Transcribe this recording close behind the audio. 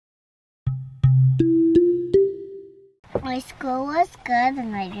My school was good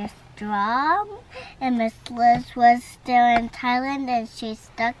and I just dropped. And Miss Liz was still in Thailand and she's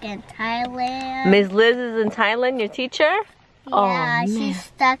stuck in Thailand. Miss Liz is in Thailand, your teacher? Yeah, she's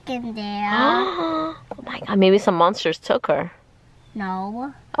stuck in there. Oh my god, maybe some monsters took her.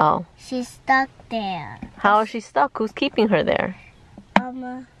 No. Oh. She's stuck there. How is she stuck? Who's keeping her there?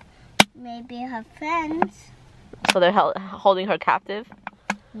 Maybe her friends. So they're holding her captive?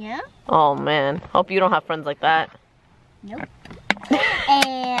 Yeah. Oh man, hope you don't have friends like that. Nope.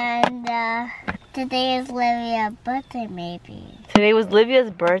 And today is Livia's birthday, maybe. Today was Livia's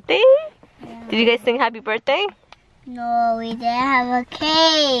birthday? Yeah. Did you guys sing happy birthday? No, we didn't have a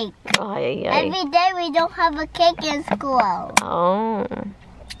cake. Oh, yeah. Every day we don't have a cake in school. Oh.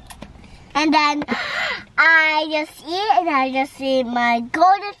 And then I just eat my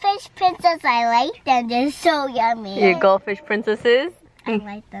golden fish princess. I like them. They're so yummy. Your goldfish princesses? I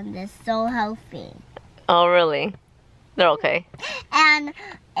like them. They're so healthy. Oh, really? They're okay. And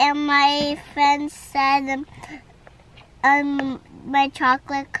my friend said my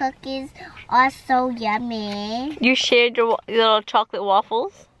chocolate cookies are so yummy. You shared your little chocolate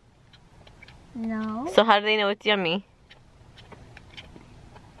waffles? No. So how do they know it's yummy?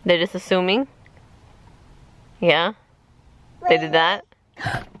 They're just assuming? Yeah? They did that?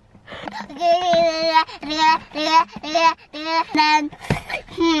 Then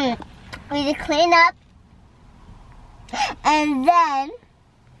we clean up. And then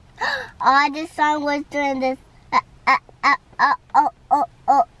all the song was doing this.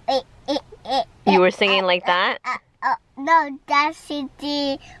 You were singing like that? No, that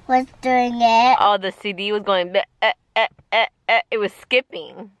CD was doing it. Oh, the CD was going. It was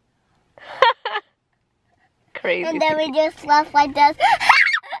skipping. Crazy. And then we just laughed like this.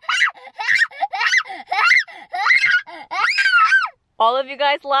 All of you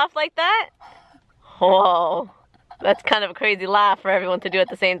guys laughed like that? Whoa. That's kind of a crazy laugh for everyone to do at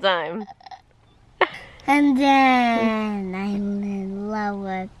the same time. And then I'm in love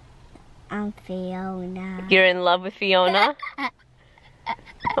with Fiona. You're in love with Fiona?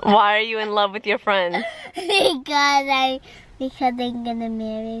 Why are you in love with your friends? Because I'm gonna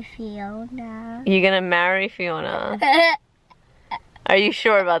marry Fiona. You're gonna marry Fiona? Are you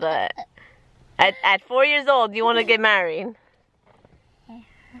sure about that? At 4 years old, you want to get married?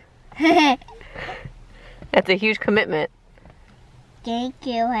 That's a huge commitment. Thank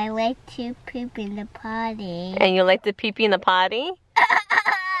you. I like to poop in the potty. And you like to pee-pee in the potty?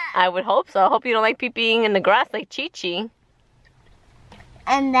 I would hope so. I hope you don't like pee-peeing in the grass like Chi-Chi.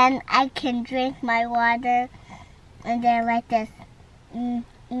 And then I can drink my water. And then like this.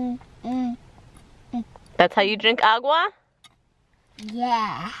 That's how you drink agua?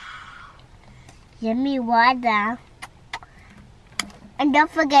 Yeah. Yummy water. And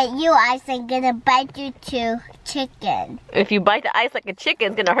don't forget you, Ice, I'm gonna bite you too, chicken. If you bite the ice like a chicken,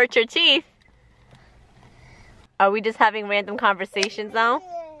 it's gonna hurt your teeth. Are we just having random conversations now?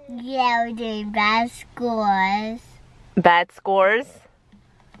 Yeah, we're doing bad scores. Bad scores?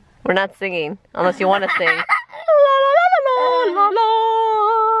 We're not singing, unless you want to sing. La, la, la, la, la, la.